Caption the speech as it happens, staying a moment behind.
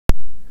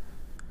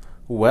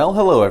Well,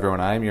 hello everyone.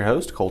 I am your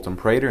host, Colton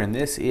Prater, and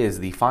this is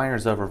the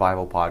Fires of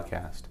Revival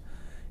podcast.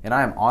 And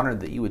I am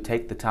honored that you would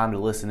take the time to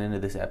listen into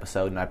this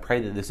episode, and I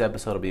pray that this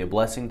episode will be a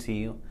blessing to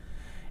you.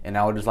 And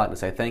I would just like to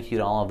say thank you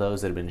to all of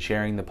those that have been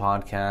sharing the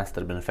podcast,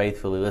 that have been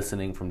faithfully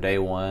listening from day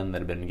one, that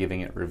have been giving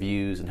it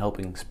reviews and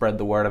helping spread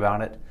the word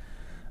about it.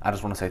 I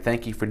just want to say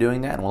thank you for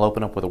doing that, and we'll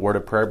open up with a word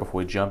of prayer before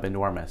we jump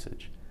into our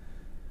message.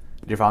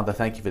 Dear Father,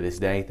 thank you for this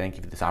day. Thank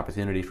you for this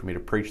opportunity for me to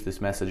preach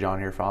this message on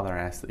here, Father. I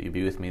ask that you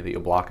be with me, that you'll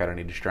block out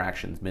any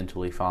distractions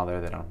mentally,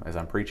 Father, as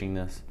I'm preaching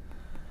this.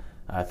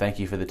 Thank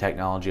you for the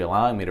technology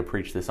allowing me to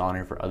preach this on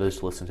here for others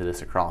to listen to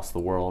this across the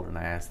world. And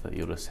I ask that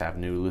you'll just have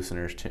new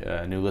listeners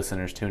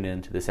tune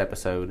in to this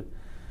episode,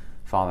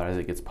 Father, as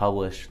it gets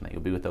published, and that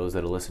you'll be with those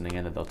that are listening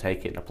in, that they'll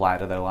take it and apply it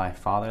to their life,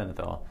 Father, and that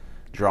they'll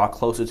draw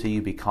closer to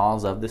you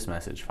because of this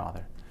message,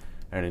 Father.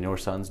 And in your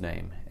Son's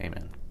name,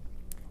 amen.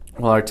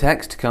 Well, our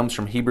text comes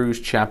from Hebrews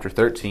chapter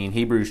 13, and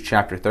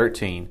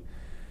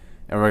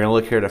we're going to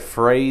look here at a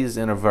phrase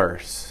and a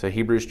verse. So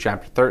Hebrews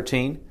chapter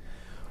 13,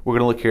 we're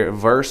going to look here at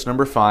verse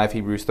number 5,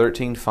 Hebrews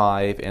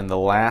 13:5, and the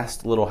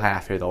last little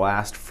half here, the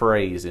last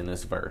phrase in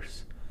this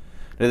verse.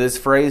 Now, this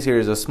phrase here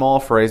is a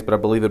small phrase, but I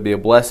believe it'll be a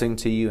blessing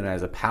to you and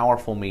has a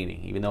powerful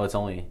meaning. Even though it's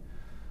only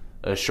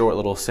a short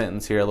little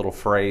sentence here, a little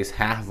phrase,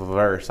 half of a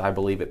verse, I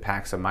believe it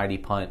packs a mighty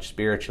punch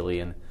spiritually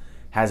and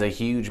has a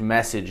huge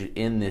message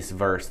in this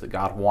verse that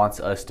God wants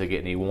us to get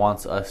and He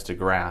wants us to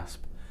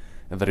grasp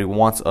and that He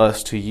wants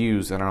us to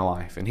use in our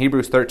life. In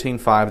Hebrews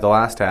 13:5, the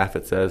last half,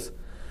 it says,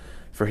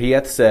 "For He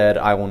hath said,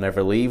 I will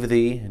never leave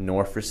thee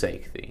nor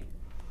forsake thee."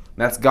 And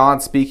that's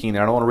God speaking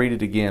there. I don't want to read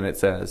it again. It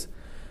says,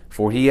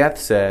 "For He hath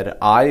said,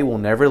 I will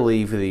never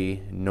leave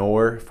thee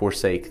nor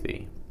forsake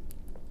thee."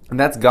 And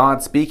that's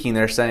God speaking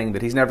there, saying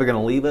that He's never going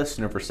to leave us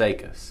nor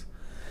forsake us.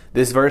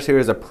 This verse here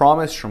is a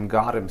promise from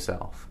God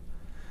Himself.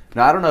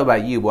 Now, I don't know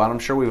about you, but I'm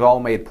sure we've all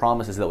made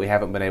promises that we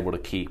haven't been able to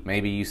keep.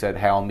 Maybe you said,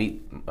 hey, I'll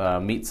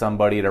meet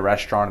somebody at a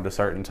restaurant at a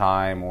certain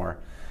time, or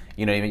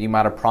you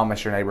might have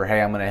promised your neighbor,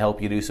 hey, I'm going to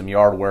help you do some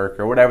yard work,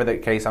 or whatever the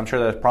case. I'm sure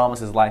there's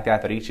promises like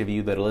that each of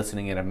you that are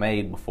listening in have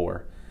made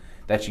before,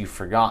 that you've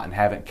forgotten,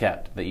 haven't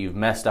kept, that you've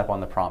messed up on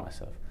the promise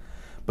of.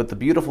 But the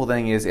beautiful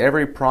thing is,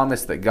 every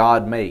promise that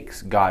God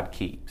makes, God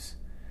keeps.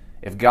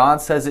 If God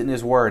says it in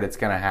His Word, it's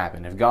going to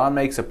happen. If God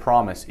makes a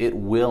promise, it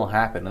will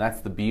happen. And that's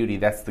the beauty,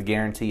 that's the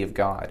guarantee of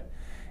God,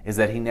 is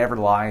that He never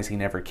lies, He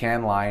never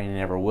can lie, and He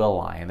never will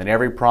lie. And that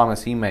every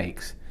promise He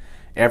makes,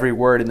 every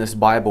word in this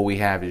Bible we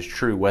have is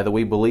true. Whether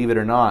we believe it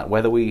or not,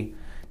 whether we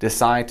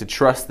decide to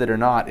trust it or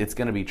not, it's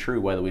going to be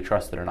true whether we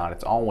trust it or not.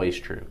 It's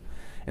always true.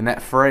 And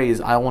that phrase,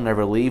 I will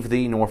never leave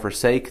thee nor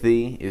forsake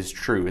thee, is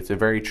true. It's a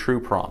very true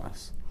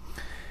promise.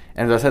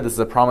 And as I said, this is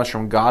a promise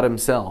from God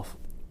Himself.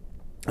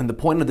 And the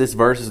point of this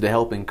verse is to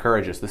help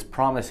encourage us. This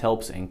promise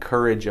helps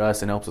encourage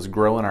us and helps us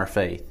grow in our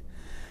faith.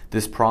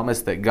 This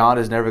promise that God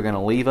is never going to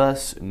leave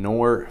us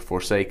nor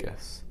forsake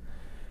us.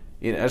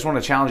 I just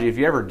want to challenge you, if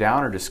you're ever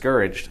down or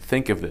discouraged,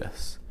 think of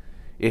this.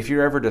 If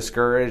you're ever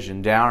discouraged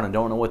and down and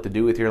don't know what to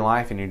do with your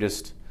life, and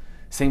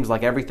seems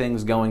like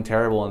everything's going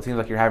terrible and it seems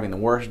like you're having the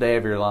worst day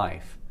of your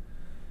life,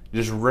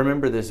 just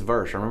remember this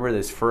verse, remember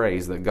this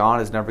phrase, that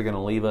God is never going to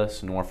leave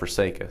us nor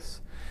forsake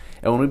us.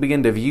 And when we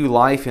begin to view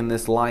life in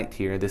this light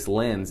here, this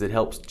lens, it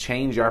helps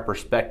change our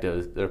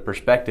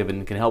perspective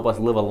and can help us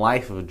live a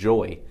life of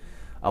joy,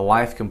 a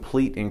life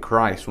complete in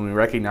Christ, when we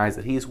recognize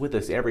that He is with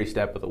us every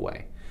step of the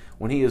way,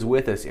 when He is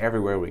with us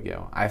everywhere we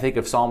go. I think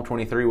of Psalm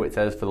 23, where it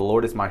says, "For the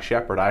Lord is my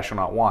shepherd, I shall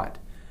not want."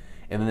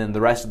 And then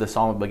the rest of the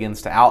psalm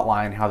begins to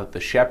outline how that the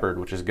shepherd,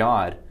 which is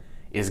God,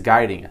 is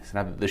guiding us, and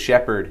how that the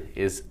shepherd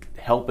is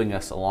helping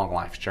us along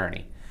life's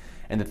journey.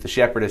 And that the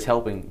shepherd is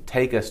helping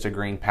take us to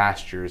green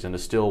pastures and to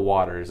still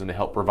waters and to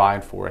help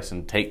provide for us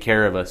and take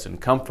care of us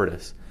and comfort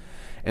us.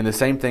 And the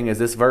same thing is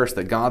this verse,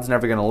 that God's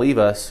never going to leave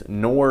us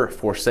nor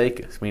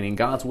forsake us, meaning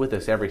God's with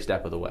us every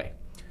step of the way.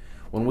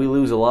 When we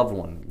lose a loved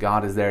one,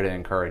 God is there to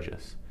encourage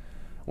us.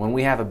 When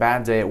we have a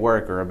bad day at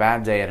work or a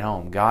bad day at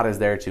home, God is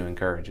there to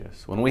encourage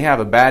us. When we have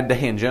a bad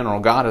day in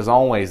general, God is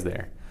always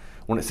there.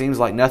 When it seems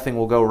like nothing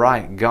will go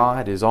right,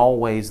 God is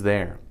always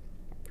there.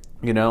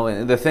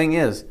 And the thing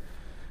is,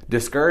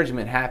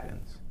 discouragement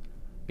happens.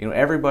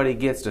 Everybody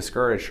gets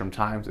discouraged from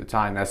time to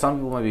time. Now, some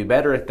people may be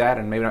better at that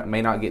and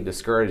may not get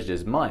discouraged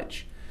as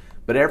much.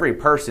 But every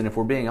person, if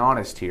we're being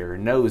honest here,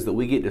 knows that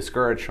we get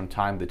discouraged from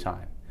time to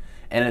time.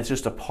 And it's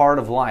just a part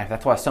of life.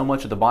 That's why so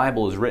much of the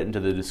Bible is written to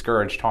the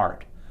discouraged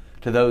heart,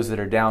 to those that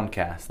are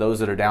downcast, those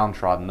that are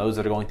downtrodden, those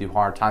that are going through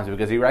hard times,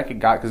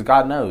 because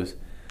God knows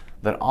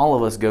that all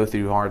of us go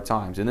through hard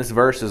times. And this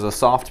verse is a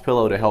soft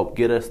pillow to help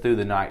get us through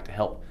the night, to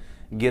help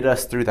get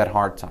us through that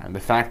hard time. The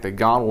fact that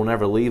God will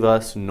never leave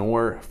us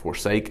nor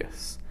forsake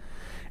us.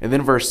 And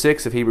then verse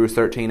 6 of Hebrews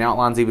 13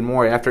 outlines even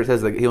more. After it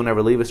says that He'll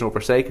never leave us nor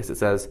forsake us, it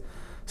says,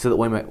 so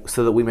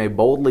that we may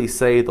boldly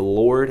say, the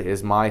Lord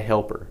is my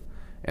helper,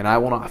 and I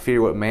will not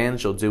fear what man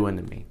shall do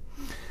unto me.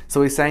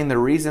 So he's saying the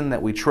reason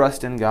that we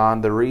trust in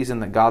God, the reason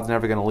that God's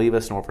never going to leave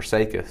us nor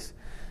forsake us,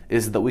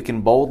 is that we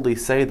can boldly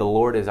say the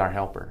Lord is our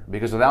helper.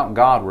 Because without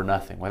God, we're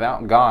nothing.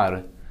 Without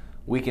God,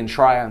 We can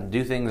try and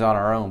do things on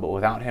our own, but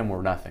without Him,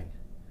 we're nothing.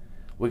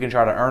 We can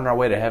try to earn our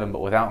way to heaven,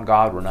 but without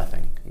God, we're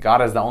nothing.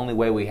 God is the only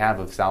way we have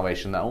of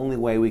salvation. The only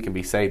way we can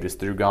be saved is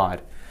through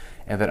God.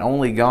 And that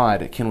only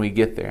God can we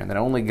get there, and that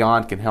only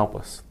God can help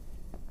us.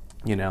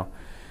 You know,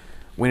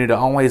 we need to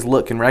always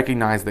look and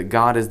recognize that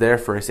God is there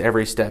for us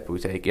every step we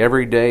take.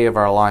 Every day of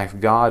our life,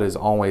 God is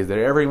always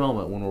there. Every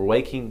moment when we're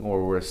waking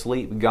or we're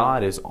asleep,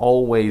 God is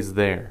always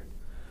there.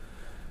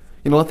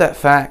 You know, let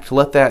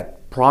that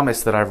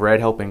promise that I've read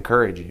help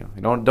encourage you.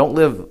 Don't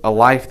live a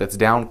life that's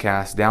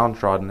downcast,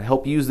 downtrodden.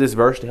 Help use this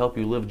verse to help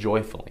you live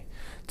joyfully.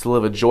 To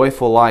live a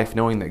joyful life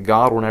knowing that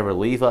God will never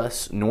leave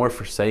us nor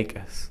forsake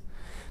us.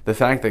 The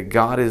fact that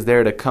God is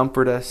there to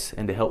comfort us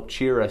and to help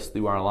cheer us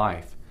through our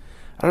life.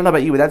 I don't know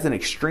about you, but that's an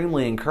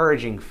extremely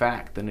encouraging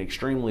fact, an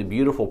extremely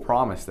beautiful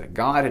promise that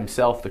God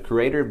Himself, the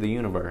creator of the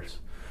universe,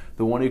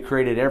 the one who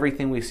created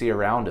everything we see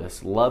around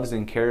us, loves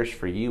and cares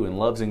for you and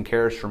loves and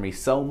cares for me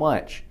so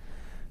much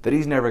that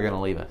He's never going to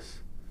leave us.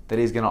 That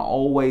He's going to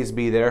always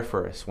be there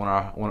for us when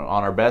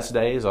on our best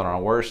days, on our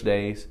worst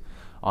days,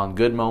 on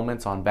good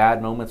moments, on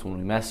bad moments, when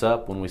we mess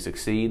up, when we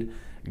succeed.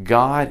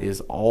 God is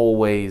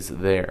always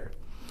there.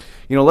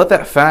 You know, let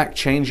that fact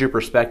change your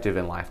perspective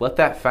in life. Let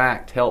that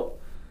fact help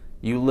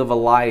you live a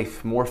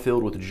life more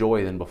filled with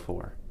joy than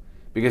before.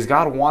 Because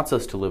God wants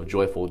us to live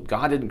joyful.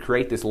 God didn't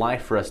create this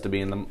life for us to be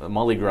in the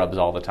mully grubs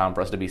all the time,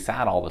 for us to be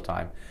sad all the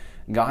time.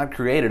 God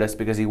created us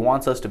because He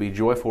wants us to be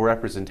joyful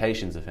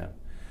representations of Him.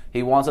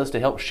 He wants us to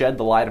help shed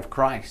the light of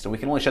Christ. And we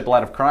can only shed the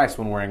light of Christ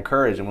when we're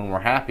encouraged and when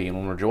we're happy and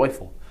when we're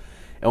joyful.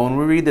 And when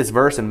we read this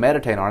verse and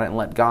meditate on it and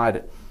let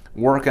God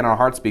work in our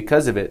hearts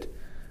because of it,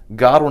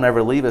 God will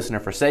never leave us nor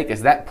forsake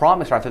us. That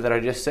promise right there that I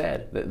just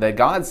said, that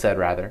God said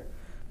rather,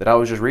 that I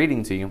was just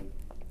reading to you,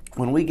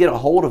 when we get a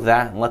hold of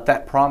that and let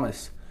that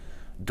promise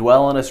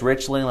dwell in us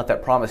richly and let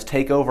that promise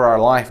take over our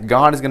life,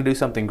 God is going to do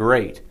something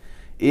great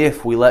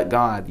if we let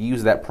God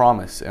use that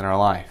promise in our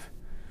life.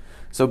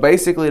 So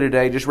basically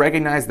today, just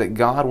recognize that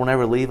God will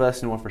never leave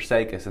us nor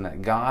forsake us, and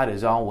that God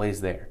is always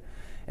there.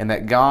 And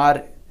that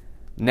God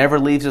never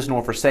leaves us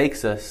nor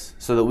forsakes us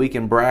so that we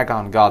can brag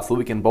on God, so that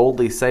we can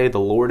boldly say, the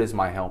Lord is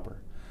my helper.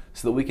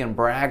 So that we can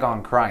brag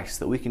on Christ,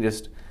 that we can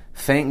just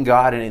thank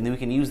God, and we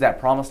can use that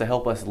promise to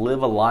help us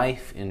live a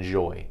life in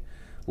joy.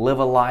 Live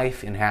a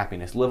life in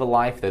happiness. Live a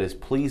life that is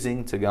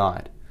pleasing to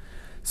God.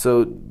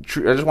 So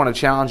I just want to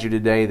challenge you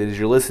today that as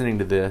you're listening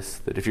to this,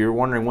 that if you're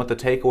wondering what the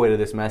takeaway to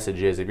this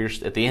message is, if you're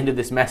at the end of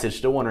this message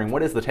still wondering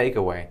what is the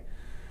takeaway,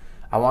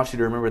 I want you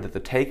to remember that the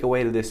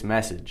takeaway to this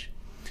message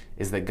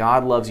is that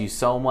God loves you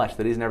so much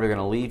that He's never going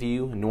to leave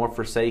you nor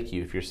forsake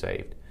you if you're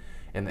saved.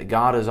 And that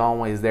God is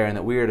always there, and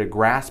that we are to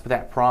grasp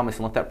that promise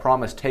and let that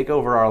promise take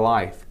over our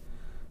life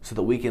so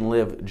that we can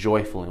live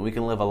joyfully. We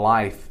can live a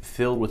life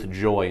filled with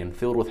joy and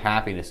filled with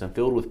happiness and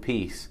filled with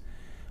peace.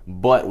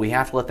 But we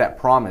have to let that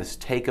promise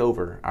take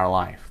over our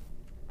life.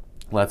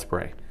 Let's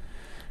pray.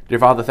 Dear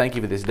Father, thank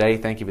you for this day.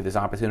 Thank you for this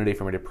opportunity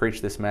for me to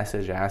preach this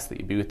message. I ask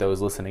that you be with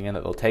those listening in,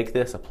 that they'll take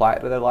this, apply it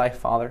to their life,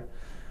 Father,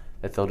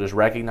 that they'll just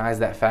recognize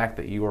that fact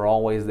that you are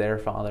always there,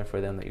 Father,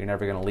 for them, that you're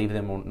never going to leave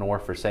them nor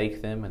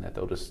forsake them, and that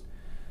they'll just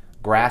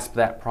grasp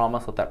that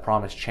promise, let that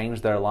promise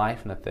change their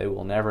life, and that they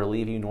will never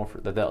leave you,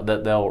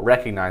 that they'll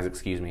recognize,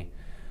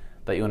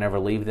 that you'll never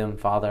leave them,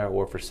 Father,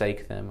 or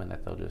forsake them, and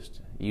that they'll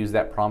just use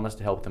that promise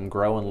to help them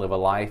grow and live a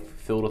life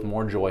filled with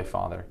more joy,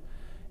 Father,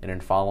 and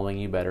in following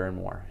you better and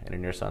more. And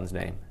in your Son's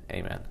name,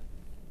 amen.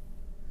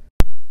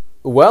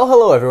 Well,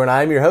 hello everyone.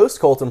 I am your host,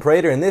 Colton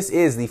Prater, and this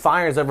is the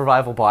Fires of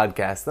Revival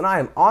podcast. And I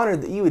am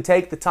honored that you would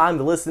take the time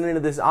to listen into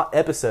this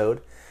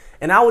episode.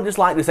 And I would just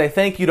like to say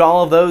thank you to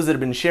all of those that have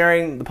been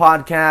sharing the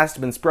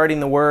podcast, been spreading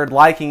the word,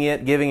 liking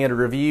it, giving it a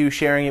review,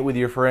 sharing it with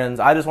your friends.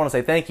 I just want to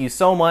say thank you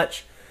so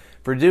much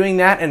for doing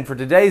that. And for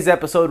today's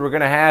episode, we're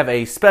going to have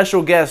a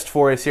special guest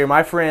for us here,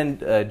 my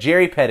friend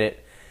Jerry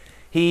Pettit.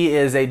 He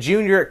is a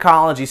junior at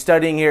college. He's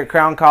studying here at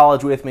Crown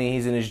College with me.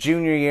 He's in his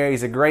junior year.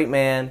 He's a great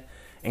man,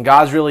 and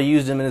God's really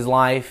used him in his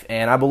life.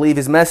 And I believe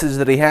his message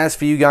that he has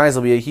for you guys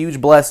will be a huge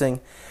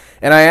blessing.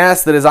 And I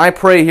ask that as I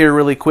pray here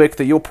really quick,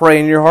 that you'll pray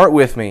in your heart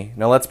with me.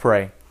 Now let's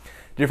pray.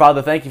 Dear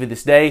Father, thank you for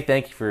this day.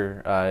 Thank you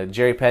for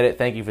Jerry Pettit.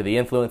 Thank you for the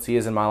influence he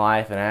is in my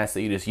life. And I ask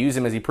that you just use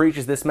him as he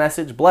preaches this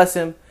message. Bless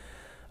him.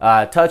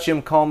 Touch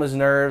him, calm his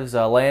nerves,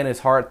 lay in his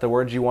heart the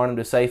words you want him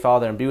to say,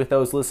 Father, and be with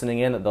those listening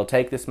in, that they'll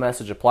take this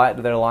message, apply it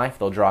to their life,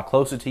 they'll draw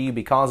closer to you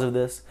because of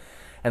this,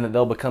 and that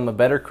they'll become a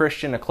better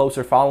Christian, a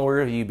closer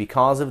follower of you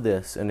because of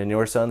this, and in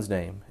your Son's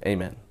name,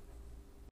 amen.